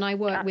 and then I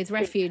work with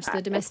Refuge,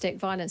 the domestic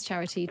violence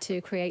charity,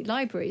 to create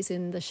libraries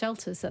in the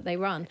shelters that they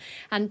run.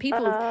 And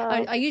people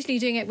are usually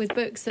doing it with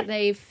books that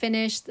they've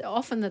finished,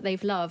 often that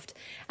they've loved.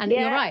 And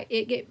you're right.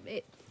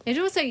 It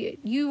also,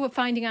 you were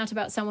finding out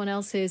about someone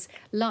else's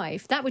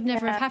life. That would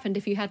never have happened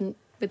if you hadn't,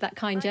 with that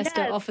kind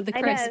gesture, offered the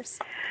crisps.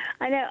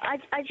 I know.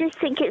 I just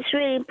think it's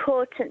really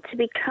important to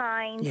be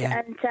kind,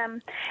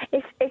 and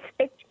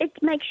it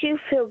makes you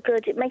feel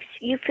good. It makes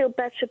you feel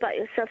better about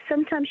yourself.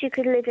 Sometimes you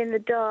could live in the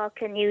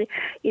dark, and you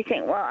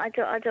think, well, I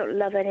don't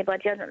love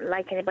anybody. I don't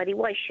like anybody.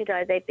 Why should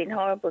I? They've been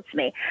horrible to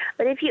me.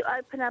 But if you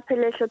open up a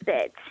little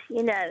bit,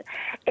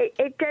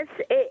 it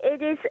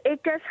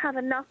does have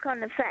a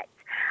knock-on effect.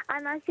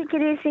 And I think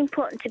it is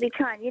important to be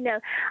kind.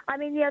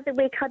 The other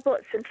week I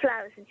bought some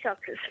flowers and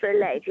chocolates for a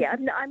lady.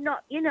 I'm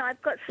not,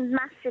 I've got some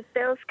massive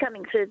bills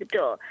coming through the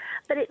door,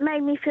 but it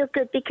made me feel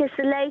good because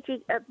the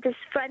lady, this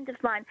friend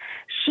of mine,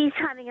 she's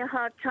having a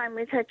hard time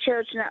with her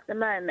children at the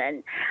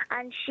moment,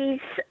 and she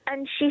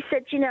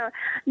said,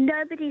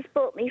 nobody's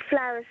bought me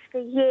flowers for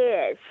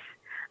years.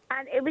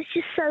 And it was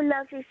just so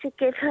lovely to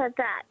give her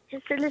that,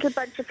 just a little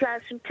bunch of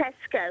flowers from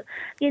Tesco.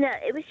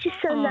 It was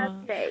just so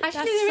lovely.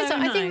 Actually, there is.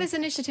 I think there's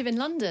an initiative in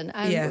London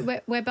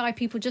whereby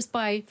people just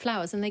buy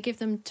flowers and they give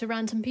them to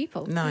random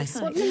people. Nice.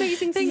 What an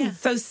amazing thing. Yeah.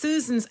 So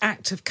Susan's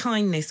act of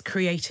kindness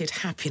created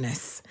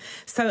happiness.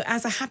 So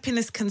as a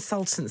happiness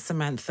consultant,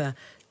 Samantha,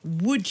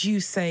 would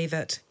you say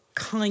that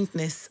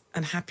kindness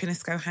and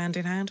happiness go hand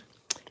in hand?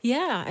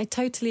 Yeah, I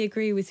totally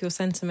agree with your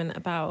sentiment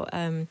about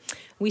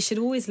we should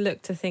always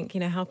look to think,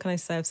 how can I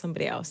serve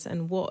somebody else,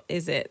 and what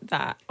is it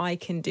that I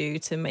can do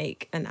to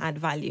make and add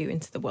value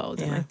into the world?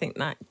 Yeah. And I think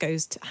that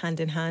goes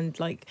hand in hand.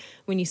 Like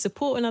when you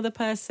support another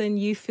person,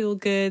 you feel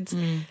good,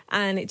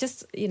 and it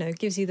just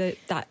gives you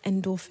that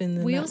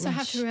endorphin. We also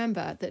have to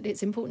remember that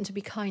it's important to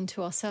be kind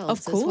to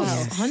ourselves, of course,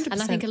 as well. 100%.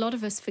 And I think a lot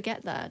of us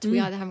forget that.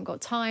 We either haven't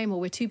got time or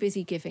we're too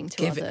busy giving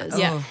to others.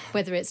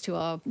 Whether it's to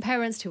our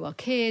parents, to our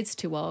kids,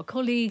 to our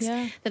colleagues.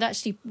 Yeah. That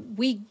actually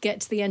we get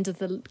to the end of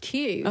the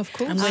queue. Of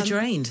course. And we're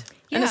drained.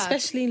 And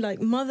especially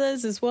like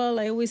mothers as well.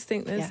 I always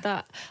think there's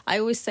that. I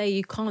always say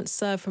you can't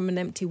serve from an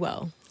empty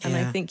well. And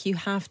I think you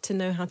have to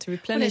know how to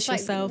replenish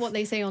yourself. Like what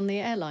they say on the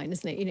airline,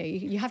 isn't it?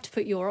 You have to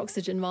put your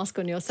oxygen mask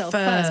on yourself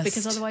first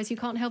because otherwise you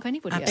can't help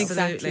anybody else.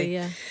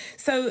 Exactly.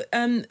 So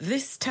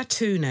this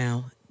tattoo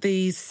now,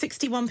 these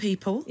 61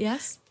 people.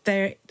 Yes.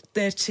 They're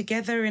they're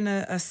together in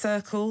a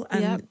circle,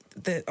 and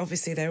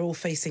obviously they're all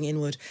facing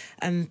inward.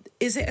 And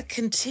is it a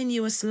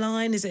continuous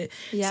line? Is it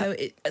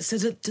so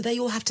do they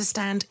all have to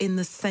stand in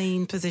the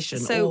same position?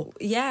 So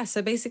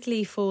so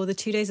basically for the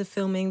 2 days of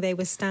filming, they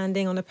were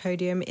standing on a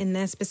podium in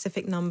their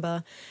specific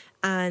number,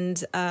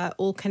 and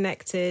all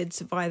connected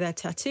via their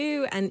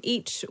tattoo, and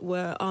each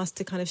were asked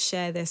to kind of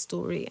share their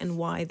story and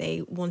why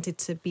they wanted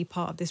to be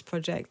part of this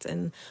project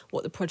and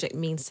what the project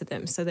means to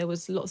them. So there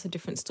was lots of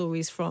different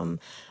stories from,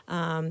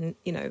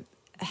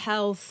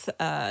 health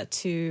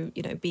to,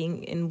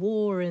 being in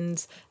war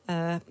and,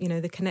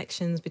 the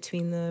connections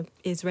between the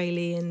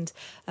Israeli and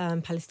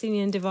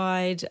Palestinian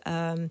divide,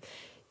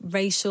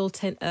 racial,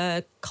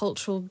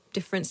 cultural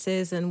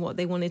differences and what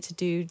they wanted to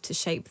do to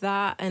shape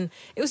that. And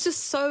it was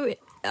just so...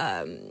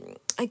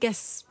 I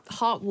guess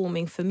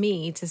heartwarming for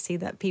me to see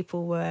that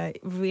people were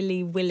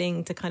really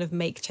willing to kind of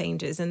make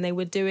changes, and they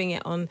were doing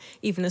it on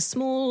even a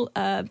small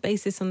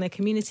basis on their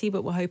community,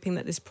 but we're hoping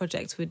that this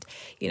project would,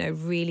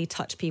 really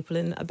touch people,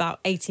 and about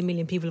 80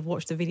 million people have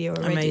watched the video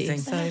already. Amazing.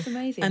 So, that's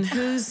amazing. And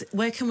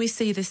where can we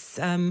see this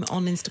on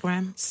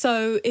Instagram?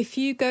 So if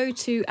you go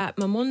to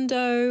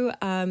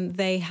 @Mamondo,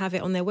 they have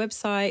it on their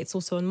website. It's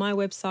also on my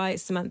website,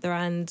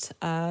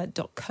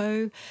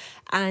 samantharand.co,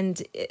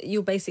 and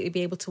you'll basically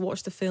be able to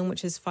watch the film,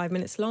 which is 5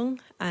 minutes long.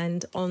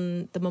 And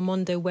on the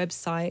Mamondo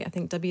website, I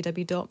think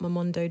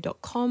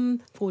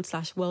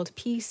www.mamondo.com/world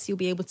peace, you'll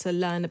be able to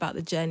learn about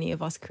the journey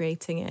of us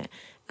creating it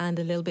and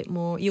a little bit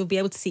more. You'll be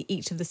able to see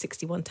each of the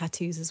 61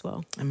 tattoos as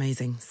well.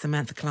 Amazing.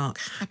 Samantha Clark,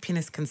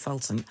 happiness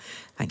consultant.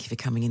 Thank you for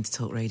coming into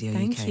Talk Radio UK.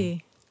 Thank you.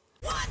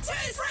 1, 2,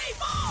 3,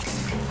 4.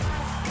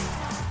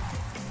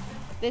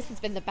 This has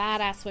been the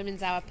Badass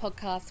Women's Hour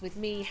podcast with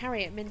me,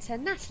 Harriet Minter,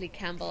 Natalie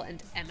Campbell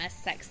and Emma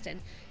Sexton.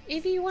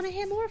 If you want to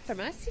hear more from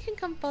us, you can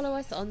come follow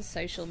us on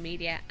social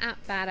media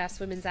 @Badass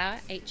Women's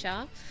Hour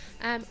HR,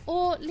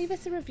 or leave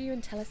us a review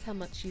and tell us how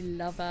much you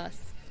love us.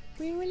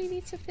 We really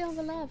need to feel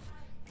the love.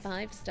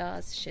 5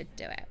 stars should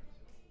do it.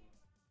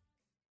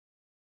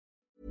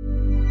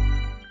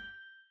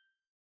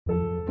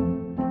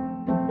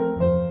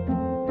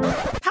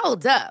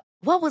 Hold up.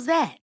 What was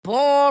that?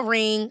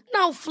 Boring.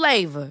 No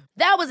flavor.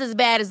 That was as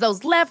bad as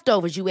those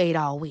leftovers you ate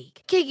all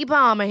week. Keke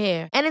Palmer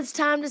here, and it's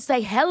time to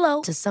say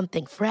hello to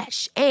something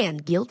fresh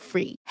and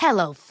guilt-free.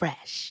 Hello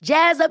Fresh.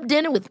 Jazz up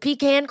dinner with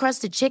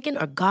pecan-crusted chicken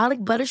or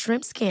garlic butter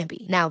shrimp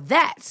scampi. Now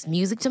that's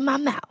music to my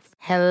mouth.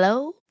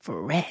 Hello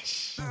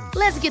Fresh.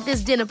 Let's get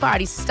this dinner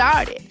party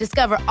started.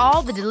 Discover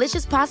all the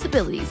delicious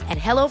possibilities at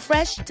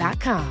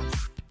HelloFresh.com.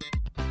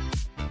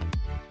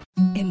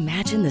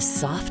 Imagine the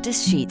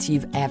softest sheets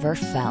you've ever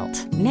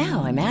felt.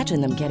 Now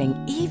imagine them getting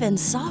even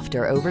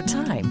softer over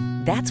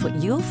time. That's what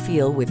you'll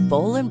feel with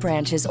Boll &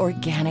 Branch's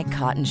organic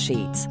cotton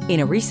sheets. In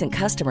a recent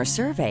customer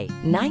survey,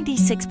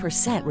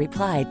 96%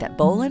 replied that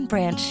Boll &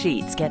 Branch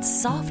sheets get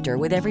softer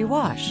with every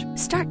wash.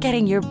 Start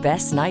getting your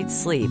best night's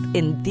sleep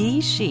in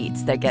these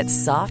sheets that get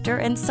softer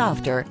and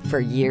softer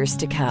for years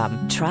to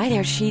come. Try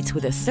their sheets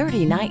with a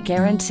 30-night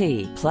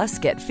guarantee. Plus,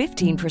 get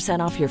 15%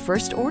 off your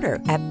first order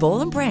at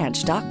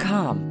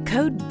bollandbranch.com.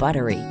 Code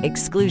BUTTERY.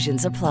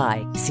 Exclusions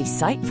apply. See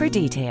site for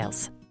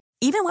details.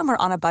 Even when we're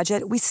on a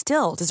budget, we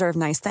still deserve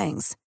nice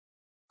things.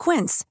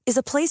 Quince is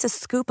a place to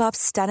scoop up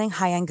stunning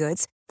high-end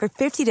goods for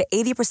 50 to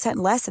 80%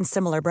 less than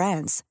similar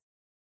brands.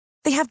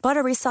 They have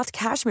buttery soft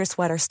cashmere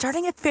sweaters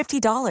starting at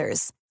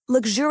 $50,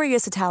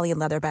 luxurious Italian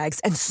leather bags,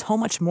 and so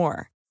much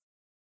more.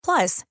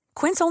 Plus,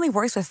 Quince only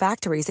works with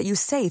factories that use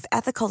safe,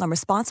 ethical, and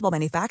responsible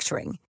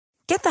manufacturing.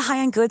 Get the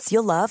high-end goods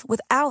you'll love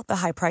without the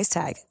high price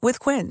tag with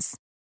Quince.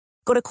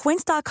 Go to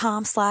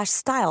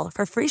quince.com/style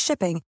for free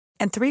shipping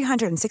and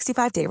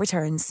 365-day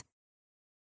returns.